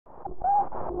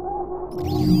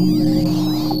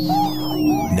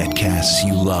Netcasts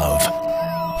you love.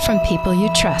 From people you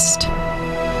trust.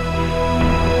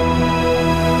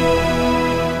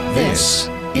 This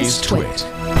is Twit.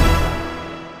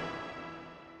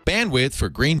 Bandwidth for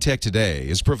Green Tech Today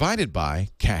is provided by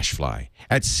Cachefly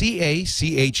at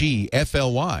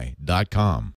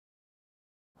CACHEFLY.com.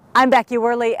 I'm Becky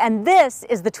Worley, and this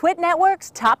is the Twit Network's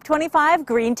Top 25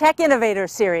 Green Tech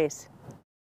Innovators Series.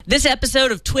 This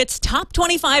episode of Twit's Top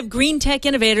 25 Green Tech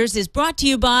Innovators is brought to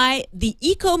you by the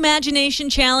Eco-Imagination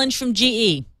Challenge from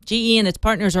GE. GE and its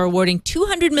partners are awarding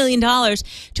 $200 million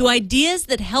to ideas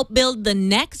that help build the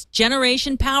next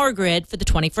generation power grid for the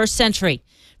 21st century.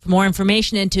 For more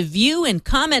information and to view and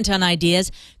comment on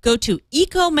ideas, go to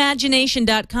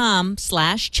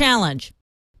ecoimagination.com/challenge.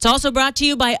 It's also brought to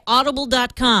you by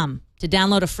audible.com. To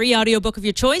download a free audiobook of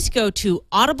your choice, go to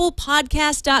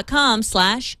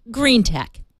audiblepodcast.com/greentech.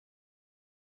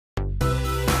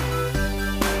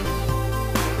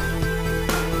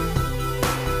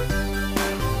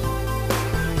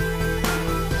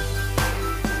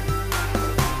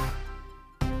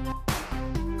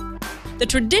 The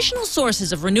traditional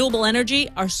sources of renewable energy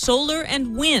are solar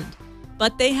and wind,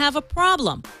 but they have a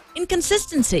problem: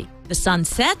 inconsistency. The sun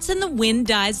sets and the wind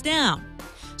dies down.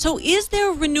 So is there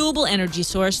a renewable energy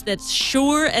source that's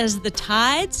sure as the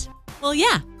tides? Well,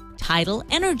 yeah, tidal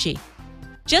energy.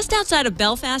 Just outside of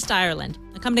Belfast, Ireland,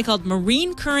 a company called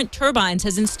Marine Current Turbines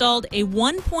has installed a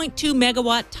 1.2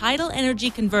 megawatt tidal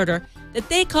energy converter that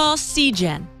they call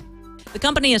SeaGen. The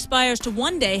company aspires to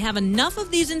one day have enough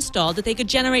of these installed that they could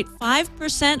generate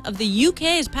 5% of the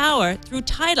UK's power through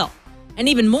tidal, and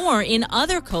even more in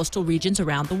other coastal regions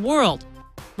around the world.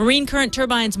 Marine Current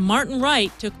Turbines' Martin Wright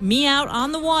took me out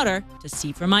on the water to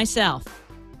see for myself.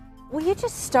 Will you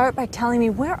just start by telling me,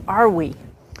 where are we?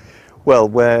 Well,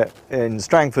 we're in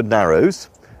Strangford Narrows,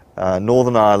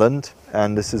 Northern Ireland,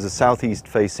 and this is a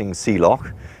southeast-facing sea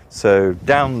loch. So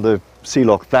down the sea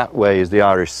loch that way is the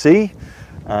Irish Sea,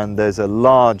 and there's a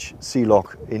large sea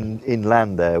loch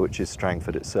inland there, which is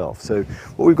Strangford itself. So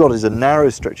what we've got is a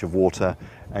narrow stretch of water,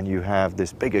 and you have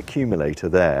this big accumulator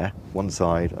there, one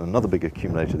side, and another big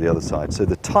accumulator the other side. So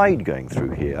the tide going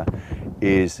through here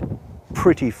is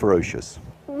pretty ferocious.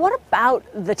 What about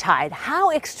the tide?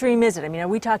 How extreme is it? I mean, are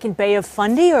we talking Bay of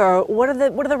Fundy, or what are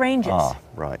the ranges? Ah,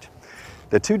 right.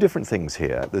 There are two different things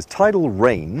here. There's tidal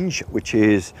range, which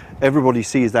is, everybody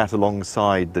sees that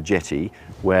alongside the jetty,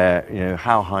 where, you know,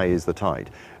 how high is the tide?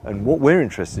 And what we're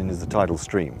interested in is the tidal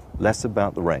stream, less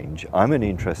about the range. I'm only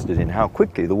interested in how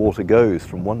quickly the water goes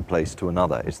from one place to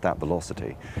another. It's that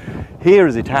velocity. Here,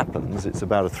 as it happens, it's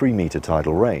about a 3-meter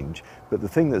tidal range, but the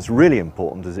thing that's really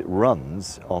important is it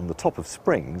runs on the top of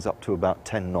springs up to about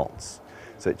 10 knots.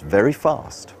 So it's very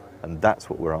fast, and that's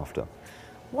what we're after.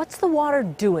 What's the water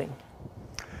doing?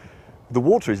 The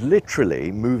water is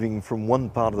literally moving from one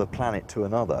part of the planet to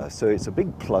another, so it's a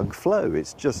big plug flow.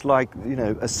 It's just like, you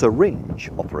know, a syringe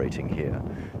operating here.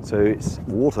 So it's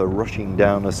water rushing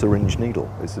down a syringe needle.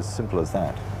 It's as simple as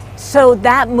that. So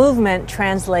that movement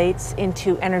translates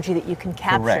into energy that you can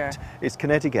capture. Correct. It's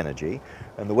kinetic energy,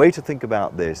 and the way to think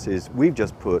about this is we've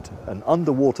just put an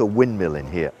underwater windmill in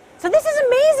here. So this is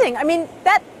amazing. I mean,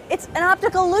 it's an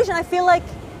optical illusion. I feel like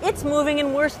it's moving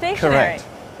and we're stationary. Correct.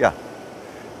 Yeah.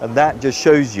 And that just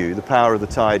shows you the power of the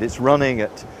tide. It's running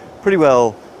at pretty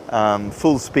well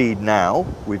full speed now.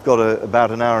 We've got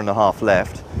about an hour and a half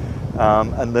left.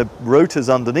 And the rotors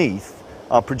underneath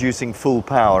are producing full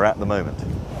power at the moment.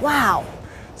 Wow.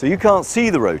 So you can't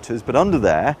see the rotors, but under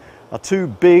there are two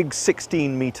big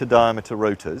 16-meter diameter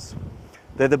rotors.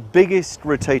 They're the biggest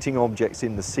rotating objects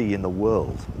in the sea in the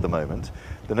world at the moment.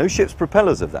 There are no ship's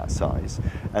propellers of that size,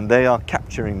 and they are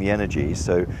capturing the energy,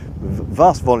 so the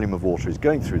vast volume of water is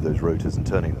going through those rotors and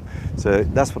turning them. So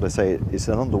that's what I say, it's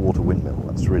an underwater windmill.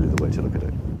 That's really the way to look at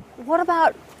it. What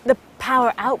about the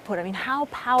power output? I mean, how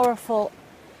powerful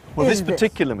Well, is this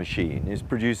particular machine is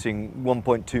producing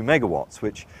 1.2 megawatts,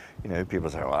 which, you know, people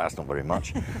say, well, that's not very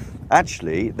much.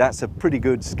 Actually, that's a pretty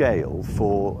good scale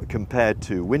compared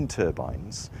to wind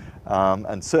turbines,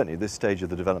 and certainly at this stage of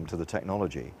the development of the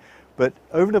technology. But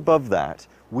over and above that,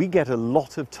 we get a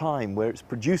lot of time where it's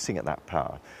producing at that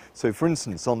power. So for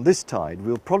instance, on this tide,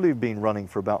 we'll probably have been running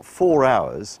for about 4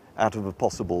 hours out of a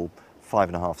possible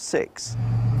 5.5, 6.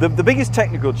 The biggest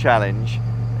technical challenge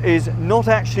is not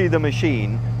actually the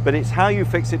machine, but it's how you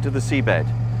fix it to the seabed.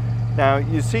 Now,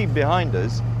 you see behind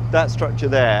us, that structure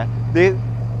there.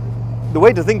 The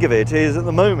way to think of it is, at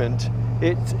the moment,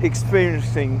 it's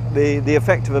experiencing the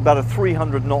effect of about a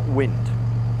 300 knot wind,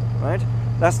 right?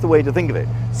 That's the way to think of it.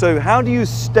 So how do you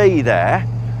stay there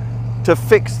to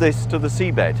fix this to the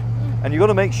seabed? And you've got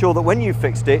to make sure that when you've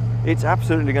fixed it, it's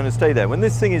absolutely going to stay there. When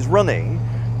this thing is running,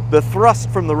 the thrust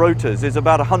from the rotors is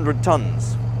about 100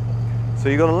 tons. So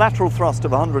you've got a lateral thrust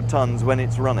of 100 tons when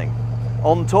it's running,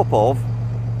 on top of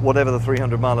whatever the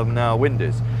 300 mile an hour wind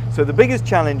is. So the biggest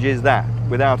challenge is that,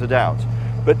 without a doubt.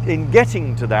 But in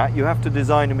getting to that, you have to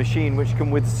design a machine which can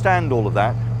withstand all of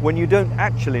that when you don't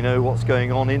actually know what's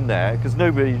going on in there, because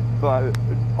nobody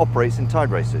operates in tide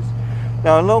races.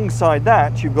 Now, alongside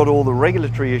that, you've got all the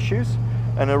regulatory issues,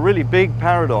 and a really big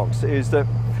paradox is that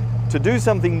to do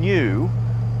something new,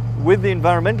 with the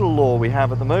environmental law we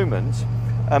have at the moment,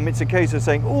 it's a case of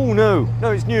saying, oh no,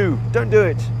 it's new, don't do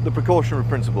it. The precautionary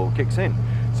principle kicks in.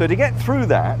 So to get through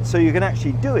that, so you can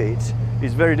actually do it,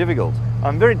 is very difficult.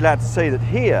 I'm very glad to say that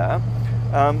here,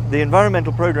 the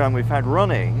environmental program we've had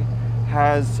running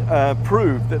has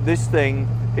proved that this thing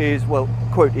is, well,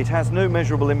 quote, it has no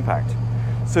measurable impact.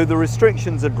 So the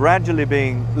restrictions are gradually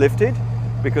being lifted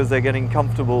because they're getting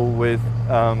comfortable with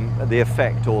the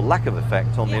effect or lack of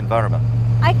effect on the environment.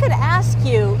 I could ask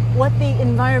you what the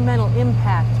environmental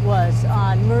impact was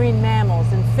on marine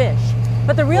mammals and fish,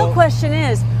 but the real question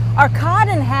is, are cod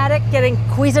and haddock getting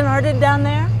Cuisinarted down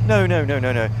there? No.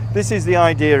 This is the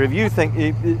idea. If you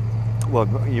think, well,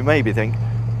 you maybe think,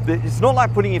 it's not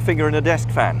like putting your finger in a desk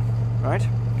fan, right?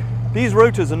 These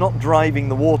rotors are not driving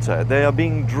the water, they are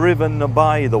being driven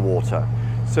by the water.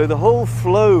 So the whole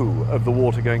flow of the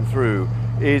water going through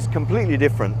is completely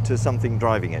different to something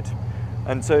driving it.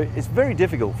 And so it's very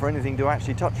difficult for anything to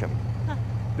actually touch them.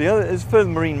 The other is for the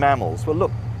marine mammals. Well,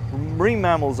 look, marine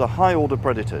mammals are high order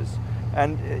predators.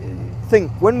 And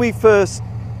think, when we first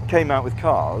came out with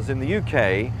cars in the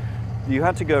UK, you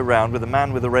had to go around with a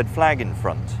man with a red flag in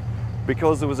front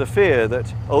because there was a fear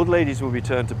that old ladies would be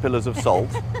turned to pillars of salt,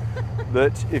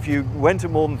 that if you went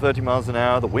at more than 30 miles an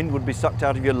hour, the wind would be sucked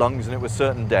out of your lungs and it was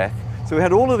certain death. So we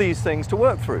had all of these things to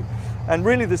work through. And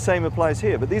really the same applies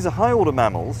here. But these are high order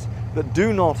mammals that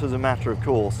do not, as a matter of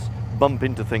course, bump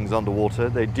into things underwater.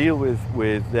 They deal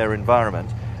with their environment.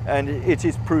 And it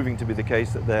is proving to be the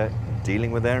case that they're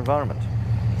dealing with their environment.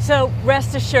 So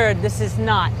rest assured, this is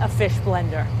not a fish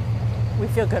blender. We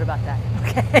feel good about that,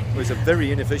 okay? Well, it's a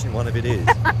very inefficient one if it is.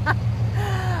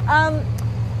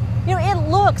 You know, it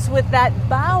looks with that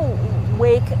bow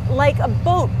wake like a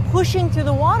boat pushing through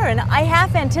the water, and I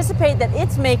half anticipate that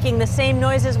it's making the same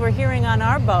noises we're hearing on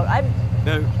our boat.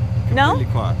 No,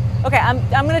 completely quiet. Okay,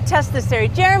 I'm going to test this theory.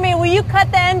 Jeremy, will you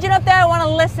cut the engine up there? I want to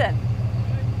listen.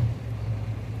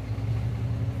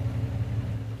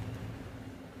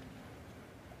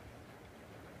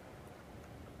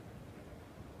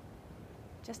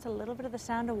 Just a little bit of the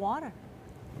sound of water.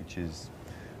 Which is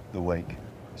the wake.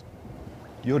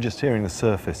 You're just hearing the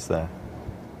surface there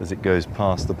as it goes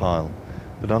past the pile,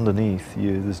 but underneath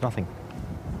you, there's nothing.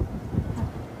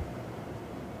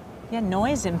 Yeah,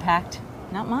 noise impact,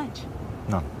 not much.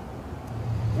 None.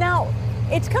 Now,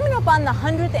 it's coming up on the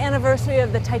 100th anniversary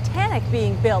of the Titanic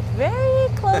being built, very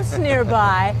close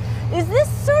nearby. Is this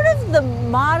sort of the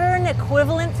modern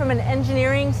equivalent from an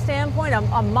engineering standpoint,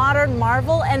 a modern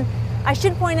marvel? And I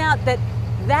should point out that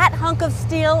that hunk of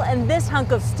steel and this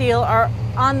hunk of steel are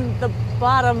on the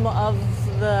bottom of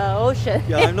the ocean.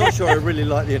 Yeah, I'm not sure I really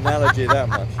like the analogy that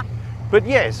much. But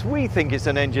yes, we think it's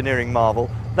an engineering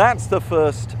marvel. That's the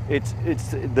first, it's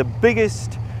the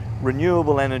biggest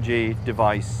renewable energy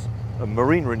device, a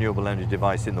marine renewable energy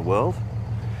device in the world.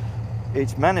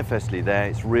 It's manifestly there,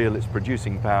 it's real, it's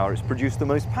producing power, it's produced the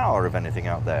most power of anything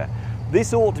out there.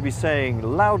 This ought to be saying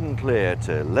loud and clear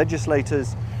to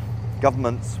legislators,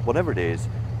 governments, whatever it is,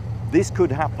 this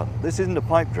could happen. This isn't a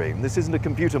pipe dream, this isn't a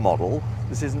computer model,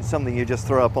 this isn't something you just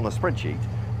throw up on a spreadsheet.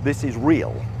 This is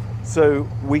real. So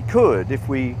we could, if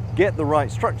we get the right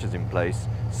structures in place,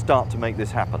 start to make this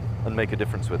happen and make a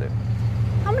difference with it.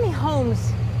 How many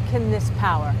homes can this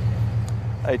power?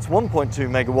 It's 1.2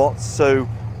 megawatts, so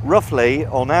roughly,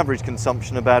 on average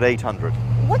consumption, about 800.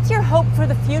 What's your hope for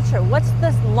the future? What's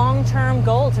the long-term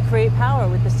goal to create power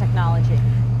with this technology?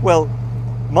 Well,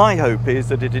 my hope is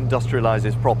that it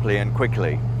industrializes properly and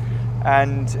quickly.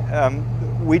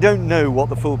 And we don't know what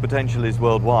the full potential is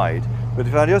worldwide, but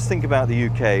if I just think about the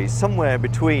UK, somewhere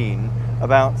between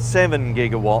about 7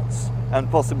 gigawatts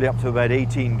and possibly up to about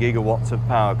 18 gigawatts of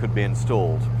power could be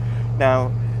installed.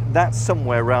 Now, that's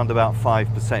somewhere around about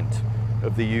 5%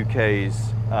 of the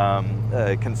UK's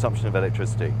consumption of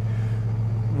electricity.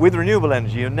 With renewable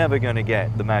energy, you're never going to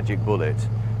get the magic bullet.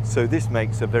 So this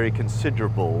makes a very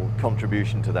considerable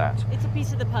contribution to that. It's a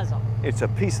piece of the puzzle. It's a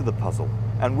piece of the puzzle.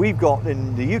 And we've got,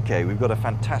 in the UK, we've got a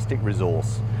fantastic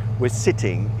resource. We're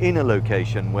sitting in a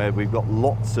location where we've got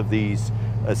lots of these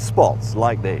spots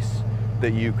like this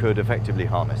that you could effectively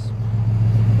harness.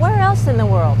 Where else in the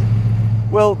world?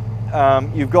 Well,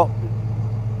 you've got,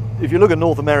 if you look at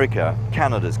North America,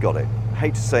 Canada's got it. I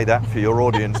hate to say that for your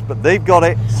audience, but they've got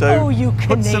it. So oh, you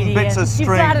put some bits of Canadians, string.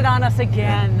 you've got it on us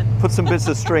again. Put some bits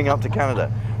of string up to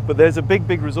Canada. But there's a big,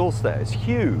 big resource there. It's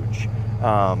huge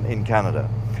in Canada.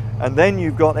 And then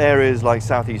you've got areas like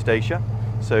Southeast Asia,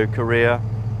 so Korea,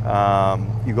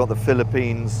 you've got the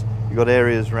Philippines, you've got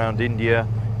areas around India,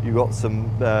 you've got some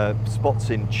spots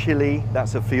in Chile,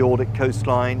 that's a fjordic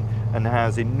coastline and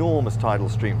has enormous tidal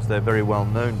streams. They're very well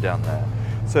known down there.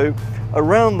 So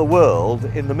around the world,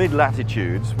 in the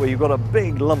mid-latitudes, where you've got a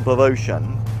big lump of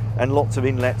ocean and lots of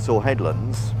inlets or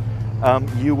headlands,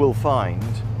 you will find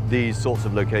these sorts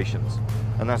of locations.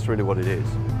 And that's really what it is.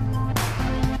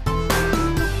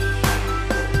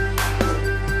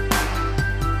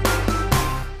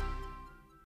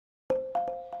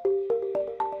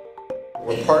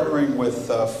 We're partnering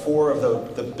with 4 of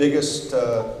the biggest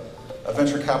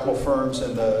venture capital firms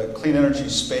in the clean energy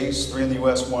space, 3 in the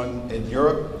US, 1 in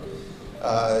Europe.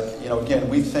 Again,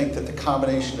 we think that the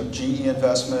combination of GE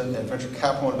investment and venture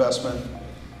capital investment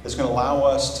is going to allow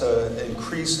us to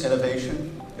increase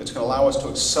innovation. It's going to allow us to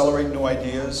accelerate new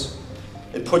ideas.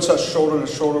 It puts us shoulder to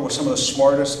shoulder with some of the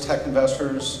smartest tech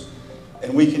investors,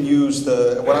 and we can use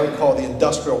what I would call the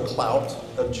industrial clout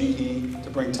of GE to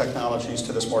bring technologies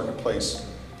to this marketplace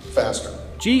faster.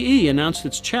 GE announced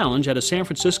its challenge at a San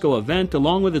Francisco event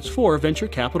along with its 4 venture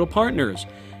capital partners.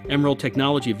 Emerald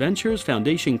Technology Ventures,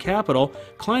 Foundation Capital,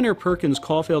 Kleiner Perkins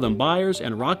Caulfield & Byers,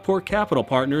 and Rockport Capital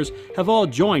Partners have all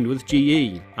joined with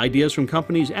GE. Ideas from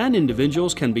companies and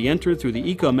individuals can be entered through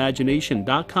the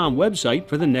ecoimagination.com website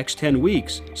for the next 10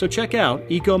 weeks. So check out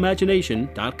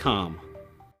ecoimagination.com.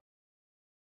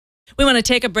 We want to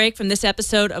take a break from this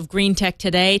episode of Green Tech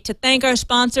Today to thank our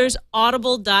sponsors,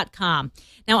 Audible.com.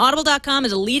 Now, Audible.com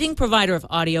is a leading provider of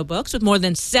audiobooks with more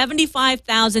than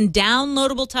 75,000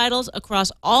 downloadable titles across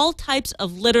all types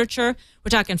of literature.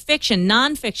 We're talking fiction,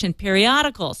 nonfiction,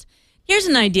 periodicals. Here's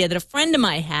an idea that a friend of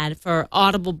mine had for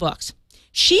Audible books.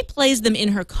 She plays them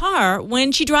in her car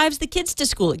when she drives the kids to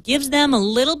school. It gives them a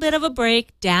little bit of a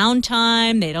break,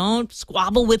 downtime. They don't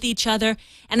squabble with each other.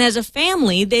 And as a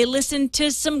family, they listen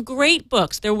to some great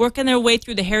books. They're working their way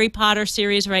through the Harry Potter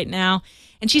series right now.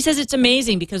 And she says it's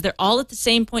amazing because they're all at the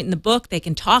same point in the book. They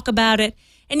can talk about it.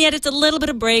 And yet it's a little bit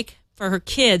of break for her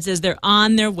kids as they're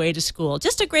on their way to school.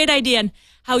 Just a great idea on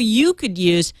how you could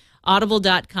use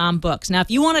Audible.com books. Now,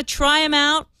 if you want to try them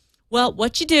out, well,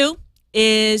 what you do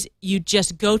is you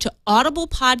just go to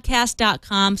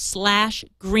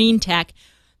audiblepodcast.com/greentech.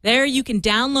 There you can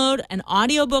download an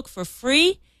audiobook for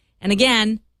free. And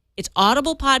again, it's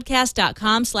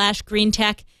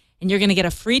audiblepodcast.com/greentech, and you're going to get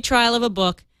a free trial of a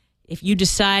book. If you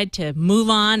decide to move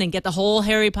on and get the whole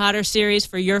Harry Potter series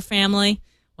for your family,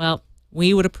 well,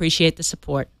 we would appreciate the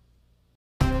support.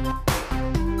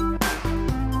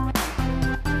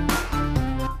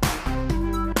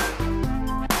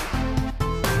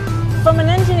 From an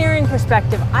engineering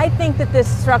perspective, I think that this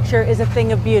structure is a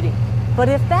thing of beauty. But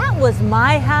if that was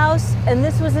my house and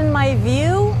this was in my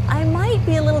view, I might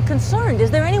be a little concerned. Is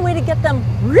there any way to get them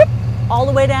all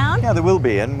the way down? Yeah, there will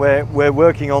be, and we're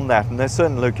working on that, and there's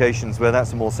certain locations where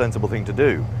that's a more sensible thing to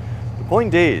do. The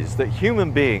point is that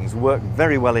human beings work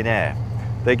very well in air.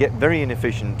 They get very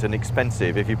inefficient and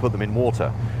expensive if you put them in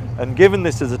water. And given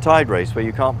this is a tide race where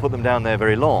you can't put them down there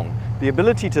very long, the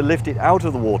ability to lift it out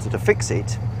of the water to fix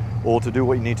it, or to do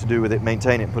what you need to do with it,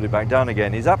 maintain it and put it back down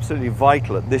again, is absolutely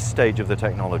vital at this stage of the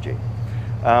technology.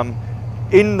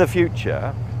 In the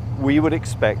future, we would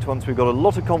expect, once we've got a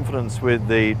lot of confidence with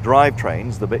the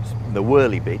drivetrains, the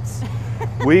whirly bits,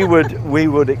 we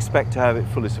would expect to have it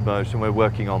fully submerged, and we're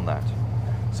working on that.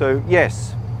 So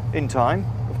yes, in time,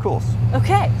 of course.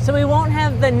 Okay, so we won't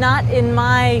have the not in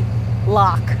my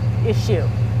lock issue.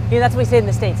 You know, that's what we say in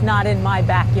the States, not in my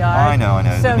backyard. I know.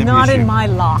 So not in my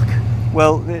lock.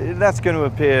 Well, that's going to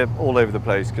appear all over the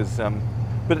place because,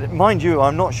 but mind you,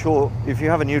 I'm not sure, if you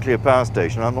have a nuclear power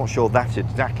station, I'm not sure that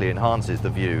exactly enhances the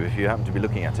view if you happen to be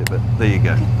looking at it, but there you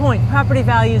go. Good point, property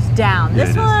values down. Yeah,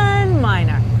 this one,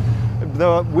 minor.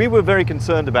 Though we were very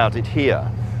concerned about it here,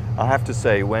 I have to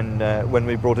say, when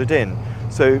we brought it in.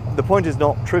 So the point is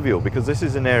not trivial because this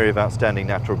is an area of outstanding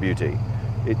natural beauty.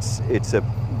 It's a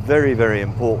very, very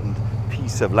important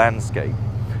piece of landscape.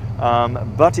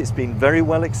 But it's been very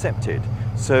well accepted.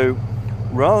 So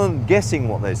rather than guessing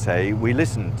what they say, we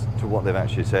listened to what they've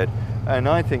actually said. And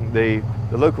I think the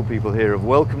local people here have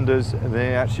welcomed us, and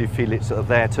they actually feel it's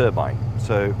their turbine.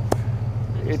 So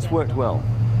it's worked well.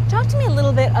 Talk to me a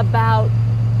little bit about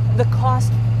the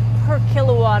cost per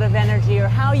kilowatt of energy, or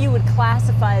how you would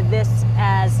classify this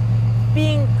as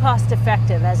being cost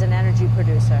effective as an energy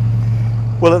producer?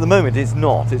 Well, at the moment it's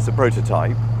not. It's a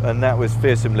prototype, and that was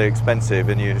fearsomely expensive,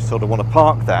 and you sort of want to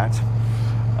park that.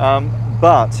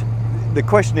 But the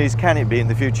question is, can it be in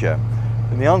the future?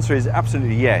 And the answer is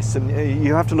absolutely yes. And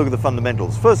you have to look at the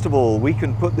fundamentals. First of all, we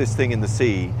can put this thing in the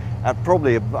sea at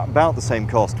probably about the same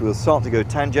cost. We'll start to go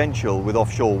tangential with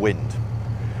offshore wind.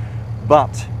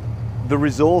 But the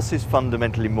resource is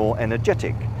fundamentally more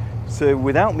energetic. So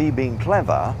without me being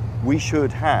clever, we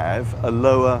should have a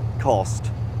lower cost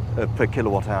per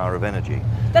kilowatt hour of energy.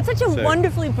 That's such a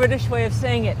wonderfully British way of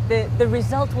saying it. The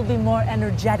result will be more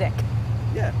energetic.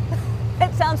 Yeah.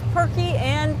 It sounds perky,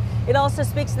 and it also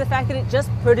speaks to the fact that it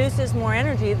just produces more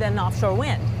energy than offshore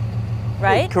wind,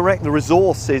 right? Well, correct. The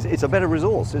resource it's a better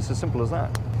resource. It's as simple as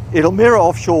that. It'll mirror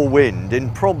offshore wind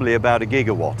in probably about 1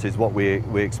 gigawatt is what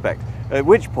we expect. At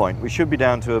which point we should be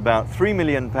down to about £3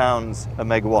 million a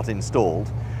megawatt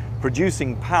installed,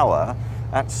 producing power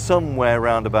at somewhere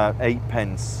around about 8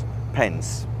 pence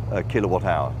a kilowatt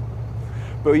hour.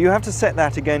 But you have to set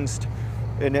that against,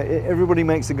 and everybody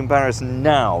makes the comparison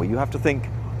now. You have to think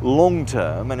long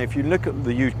term, and if you look at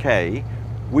the UK,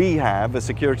 we have a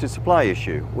security supply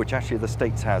issue, which actually the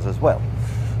States has as well.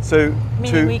 So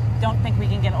meaning we don't think we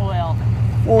can get oil.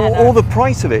 Or the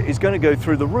price of it is going to go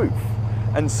through the roof.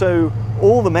 And so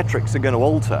all the metrics are going to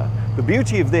alter. The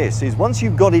beauty of this is once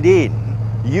you've got it in,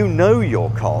 you know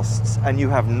your costs, and you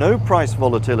have no price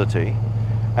volatility,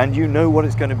 and you know what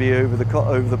it's going to be over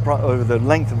the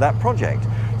length of that project.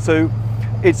 So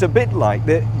it's a bit like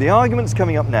the arguments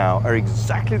coming up now are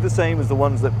exactly the same as the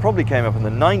ones that probably came up in the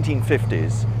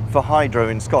 1950s for hydro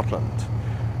in Scotland.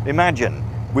 Imagine,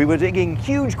 we were digging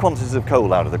huge quantities of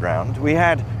coal out of the ground. We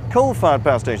had coal-fired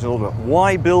power stations all over.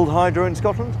 Why build hydro in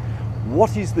Scotland?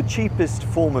 What is the cheapest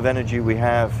form of energy we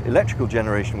have, electrical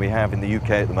generation we have in the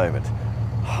UK at the moment?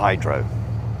 Hydro.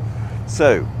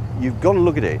 So you've got to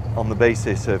look at it on the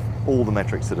basis of all the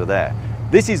metrics that are there.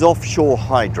 This is offshore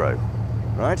hydro,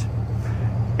 right?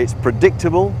 It's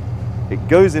predictable, it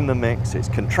goes in the mix, it's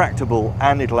contractable,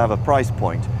 and it'll have a price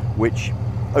point which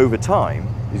over time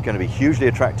is going to be hugely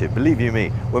attractive. Believe you me,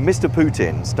 when Mr.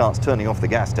 Putin starts turning off the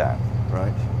gas tap,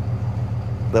 right,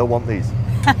 they'll want these.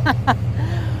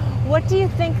 What do you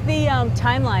think the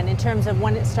timeline in terms of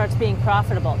when it starts being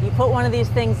profitable? You put one of these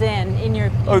things in your...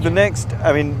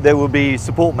 there will be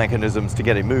support mechanisms to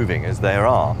get it moving, as there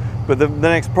are, but the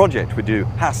next project we do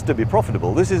has to be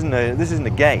profitable. This isn't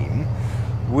a game.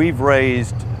 We've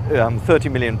raised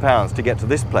 £30 million to get to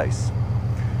this place.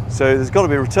 So there's got to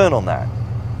be a return on that.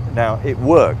 Now, it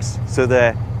works, so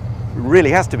there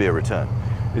really has to be a return.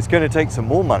 It's going to take some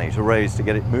more money to raise to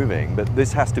get it moving, but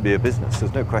this has to be a business,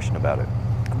 there's no question about it.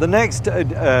 The next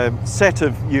set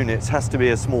of units has to be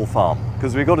a small farm,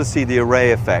 because we've got to see the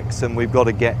array effects and we've got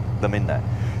to get them in there.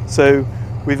 So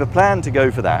we've a plan to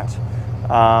go for that.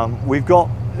 We've got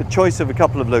a choice of a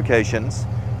couple of locations.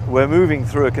 We're moving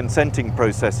through a consenting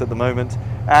process at the moment,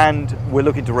 and we're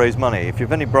looking to raise money. If you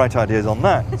have any bright ideas on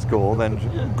that score,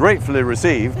 then gratefully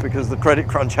received, because the credit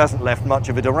crunch hasn't left much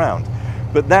of it around.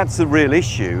 But that's the real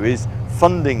issue, is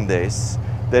funding this.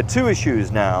 There are two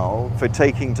issues now for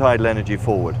taking tidal energy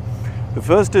forward. The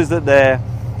first is that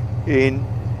in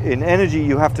energy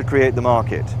you have to create the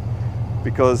market,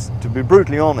 because to be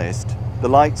brutally honest, the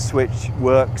light switch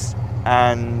works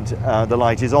and the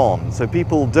light is on. So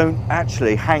people don't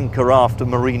actually hanker after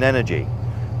marine energy.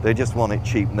 They just want it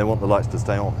cheap and they want the lights to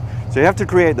stay on. So you have to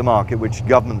create the market, which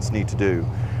governments need to do.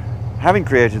 Having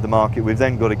created the market, we've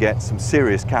then got to get some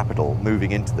serious capital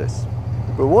moving into this.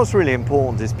 But what's really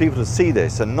important is people to see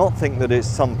this and not think that it's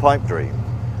some pipe dream,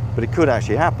 but it could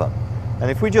actually happen.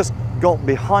 And if we just got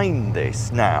behind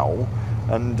this now,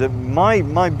 and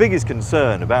my biggest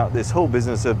concern about this whole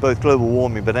business of both global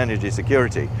warming but energy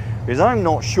security is I'm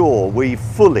not sure we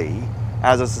fully,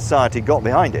 as a society, got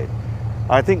behind it.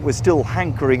 I think we're still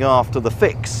hankering after the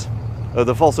fix of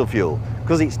the fossil fuel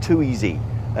because it's too easy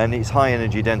and it's high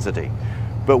energy density.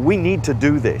 But we need to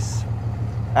do this.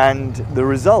 And the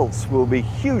results will be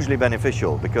hugely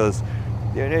beneficial, because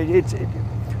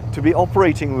to be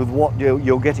operating with what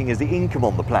you're getting as the income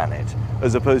on the planet,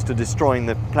 as opposed to destroying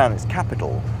the planet's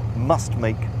capital, must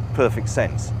make perfect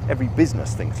sense. Every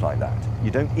business thinks like that.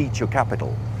 You don't eat your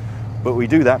capital, but we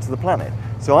do that to the planet.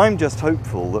 So I'm just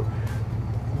hopeful that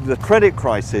the credit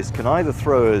crisis can either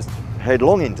throw us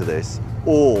headlong into this,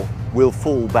 or we'll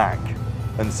fall back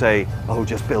and say, oh,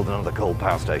 just build another coal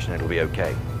power station, it'll be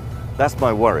okay. That's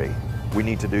my worry. We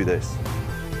need to do this.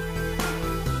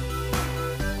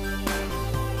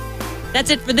 That's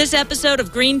it for this episode of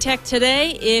Green Tech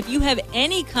Today. If you have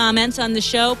any comments on the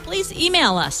show, please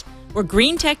email us. We're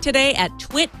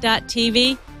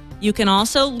greentechtoday@twit.tv. You can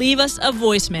also leave us a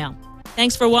voicemail.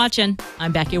 Thanks for watching.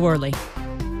 I'm Becky Worley.